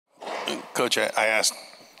Coach, I asked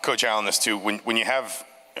Coach Allen this too. When you have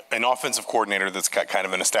an offensive coordinator that's got kind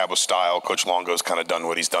of an established style, Coach Longo's kind of done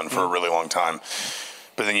what he's done for a really long time.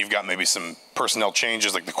 But then you've got maybe some personnel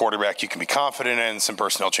changes, like the quarterback you can be confident in, some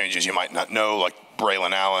personnel changes you might not know, like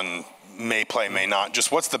Braylon Allen may play, may not.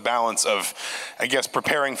 Just what's the balance of, I guess,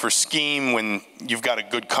 preparing for scheme when you've got a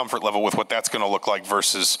good comfort level with what that's going to look like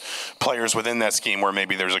versus players within that scheme where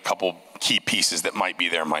maybe there's a couple key pieces that might be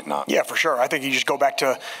there, might not? Yeah, for sure. I think you just go back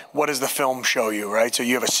to what does the film show you, right? So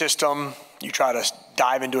you have a system, you try to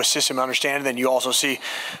dive into a system and understand it, then you also see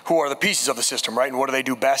who are the pieces of the system, right? And what do they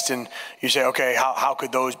do best? And you say, okay, how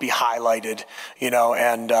could those be highlighted,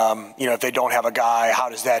 and, if they don't have a guy, how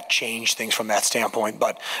does that change things from that standpoint?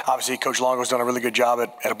 But obviously Coach Longo's done a really good job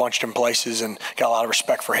at a bunch of different places and got a lot of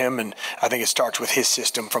respect for him. And I think it starts with his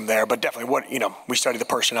system from there. But definitely we study the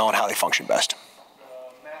personnel and how they function best.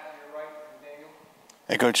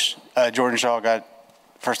 Hey, Coach, Jordan Shaw got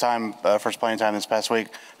first playing time this past week.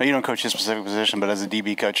 Now, you don't coach his specific position, but as a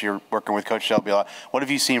DB coach, you're working with Coach Shelby a lot. What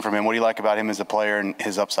have you seen from him? What do you like about him as a player and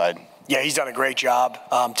his upside? Yeah, he's done a great job.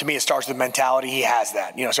 To me, it starts with mentality. He has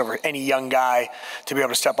that. So for any young guy to be able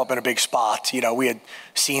to step up in a big spot, we had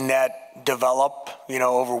seen that develop,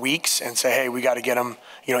 over weeks and say, hey, we got to get him,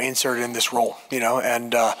 inserted in this role,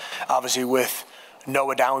 and obviously with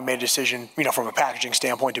Noah down, we made a decision, from a packaging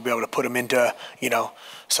standpoint to be able to put him into,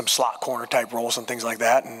 some slot corner type roles and things like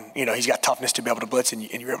that. And, he's got toughness to be able to blitz and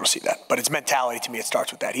you're able to see that. But it's mentality to me. It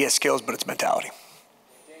starts with that. He has skills, but it's mentality.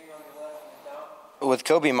 With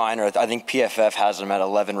Kobe Minor, I think PFF has him at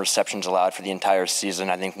 11 receptions allowed for the entire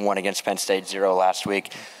season. I think 1 against Penn State, 0 last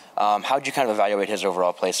week. How would you kind of evaluate his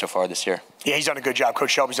overall play so far this year? Yeah, he's done a good job.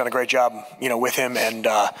 Coach Shelby's done a great job, with him. And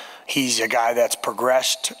he's a guy that's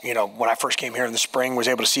progressed. When I first came here in the spring, was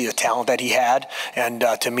able to see the talent that he had. And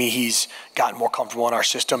to me, he's gotten more comfortable in our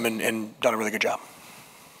system and done a really good job.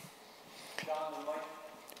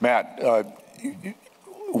 Matt,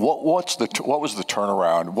 what was the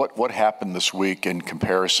turnaround? What happened this week in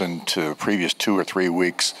comparison to previous 2 or 3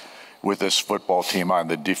 weeks with this football team? On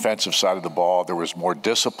the defensive side of the ball, there was more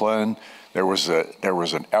discipline. There was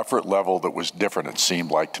an effort level that was different, it seemed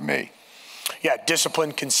like to me. Yeah,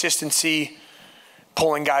 discipline, consistency,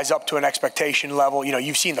 pulling guys up to an expectation level.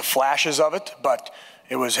 You've seen the flashes of it, but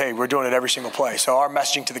it was, hey, we're doing it every single play. So our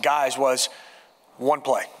messaging to the guys was one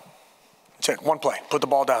play. That's it, one play. Put the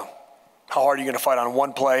ball down. How hard are you going to fight on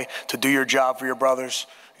one play to do your job for your brothers?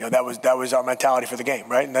 That was our mentality for the game,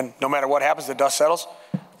 right? And then no matter what happens, the dust settles.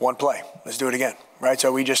 One play. Let's do it again, right?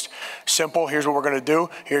 So we just simple. Here's what we're going to do.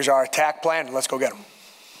 Here's our attack plan, and let's go get them.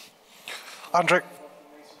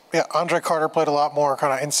 Andre Carter played a lot more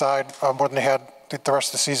kind of inside, more than they had the rest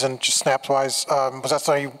of the season, just snaps-wise. Was that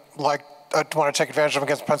something you want to take advantage of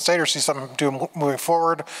against Penn State or see something do moving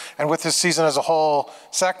forward? And with his season as a whole,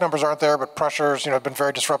 sack numbers aren't there, but pressures, have been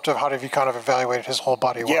very disruptive. How have you kind of evaluated his whole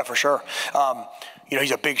body of work? Yeah, for sure.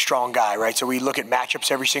 He's a big, strong guy, right? So we look at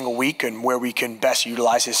matchups every single week and where we can best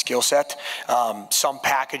utilize his skill set. Some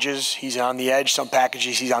packages, he's on the edge. Some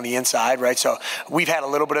packages, he's on the inside, right? So we've had a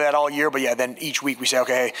little bit of that all year, but yeah, then each week we say,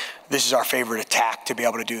 okay, hey, this is our favorite attack to be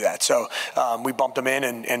able to do that. So we bumped him in,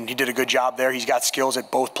 and he did a good job there. He's got skills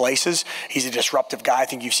at both places. He's a disruptive guy. I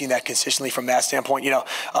think you've seen that consistently from that standpoint.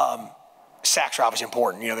 Sacks are obviously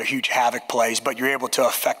important. They're huge havoc plays, but you're able to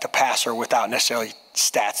affect a passer without necessarily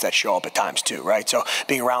stats that show up at times too, right? So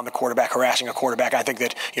being around the quarterback, harassing a quarterback, I think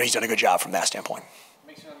that he's done a good job from that standpoint.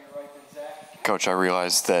 Coach, I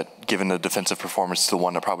realize that given the defensive performance, the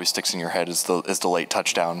one that probably sticks in your head is the late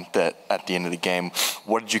touchdown that at the end of the game.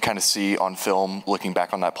 What did you kind of see on film looking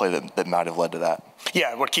back on that play that might have led to that?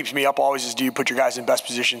 Yeah, what keeps me up always is do you put your guys in best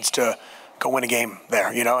positions to go win a game there,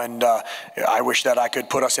 and I wish that I could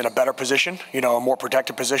put us in a better position, a more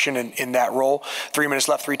protected position in that role. 3 minutes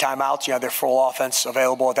left, 3 timeouts, their full offense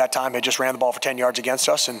available at that time. They just ran the ball for 10 yards against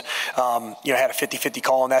us and, had a 50-50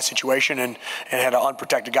 call in that situation and had an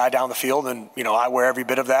unprotected guy down the field. And, I wear every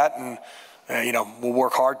bit of that and, we'll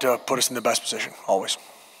work hard to put us in the best position, always.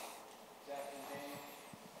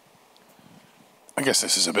 I guess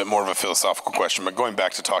this is a bit more of a philosophical question, but going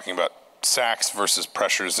back to talking about sacks versus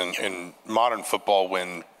pressures in modern football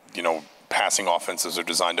when, passing offenses are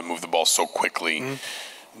designed to move the ball so quickly.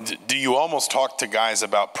 Do you almost talk to guys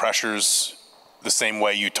about pressures the same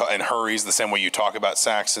way you talk, and hurries the same way you talk about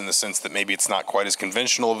sacks, in the sense that maybe it's not quite as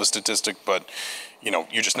conventional of a statistic, but,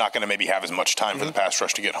 you're just not going to maybe have as much time for the pass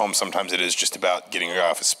rush to get home. Sometimes it is just about getting a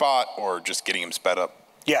guy off his spot or just getting him sped up.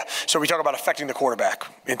 Yeah, so we talk about affecting the quarterback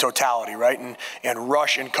in totality, right? And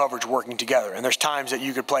rush and coverage working together. And there's times that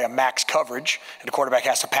you could play a max coverage and the quarterback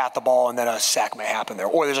has to pat the ball and then a sack may happen there.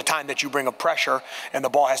 Or there's a time that you bring a pressure and the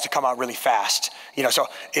ball has to come out really fast. So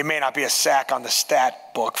it may not be a sack on the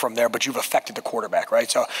stat book from there, but you've affected the quarterback, right?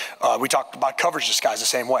 So we talked about coverage disguise the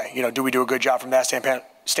same way. Do we do a good job from that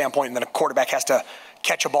standpoint? And then a quarterback has to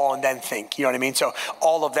catch a ball and then think, you know what I mean? So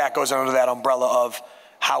all of that goes under that umbrella of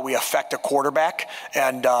how we affect a quarterback.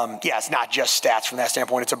 And it's not just stats from that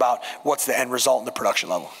standpoint. It's about what's the end result in the production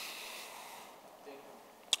level.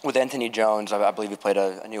 With Anthony Jones, I believe he played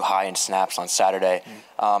a new high in snaps on Saturday.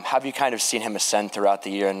 Have you kind of seen him ascend throughout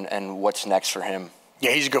the year, and what's next for him?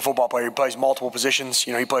 Yeah, he's a good football player. He plays multiple positions.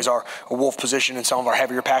 He plays our wolf position in some of our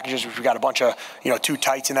heavier packages, which we got a bunch of, two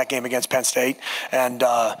tights in that game against Penn State. And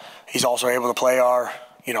he's also able to play our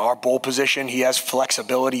bull position. He has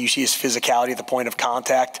flexibility. You see his physicality at the point of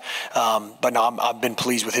contact. But no, I've been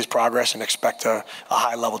pleased with his progress and expect a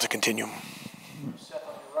high level to continue.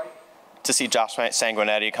 To see Josh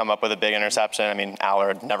Sanguinetti come up with a big interception. I mean, Aller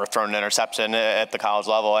had never thrown an interception at the college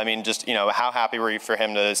level. I mean, just, how happy were you for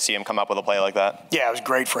him to see him come up with a play like that? Yeah, it was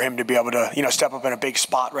great for him to be able to, step up in a big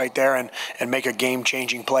spot right there and make a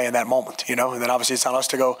game-changing play in that moment, And then obviously it's on us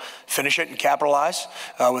to go finish it and capitalize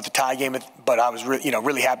with the tie game. But I was,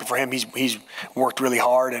 really happy for him. He's worked really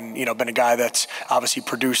hard and, been a guy that's obviously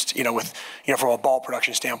produced, with, from a ball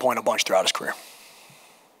production standpoint, a bunch throughout his career.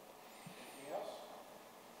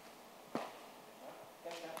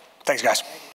 Thanks, guys.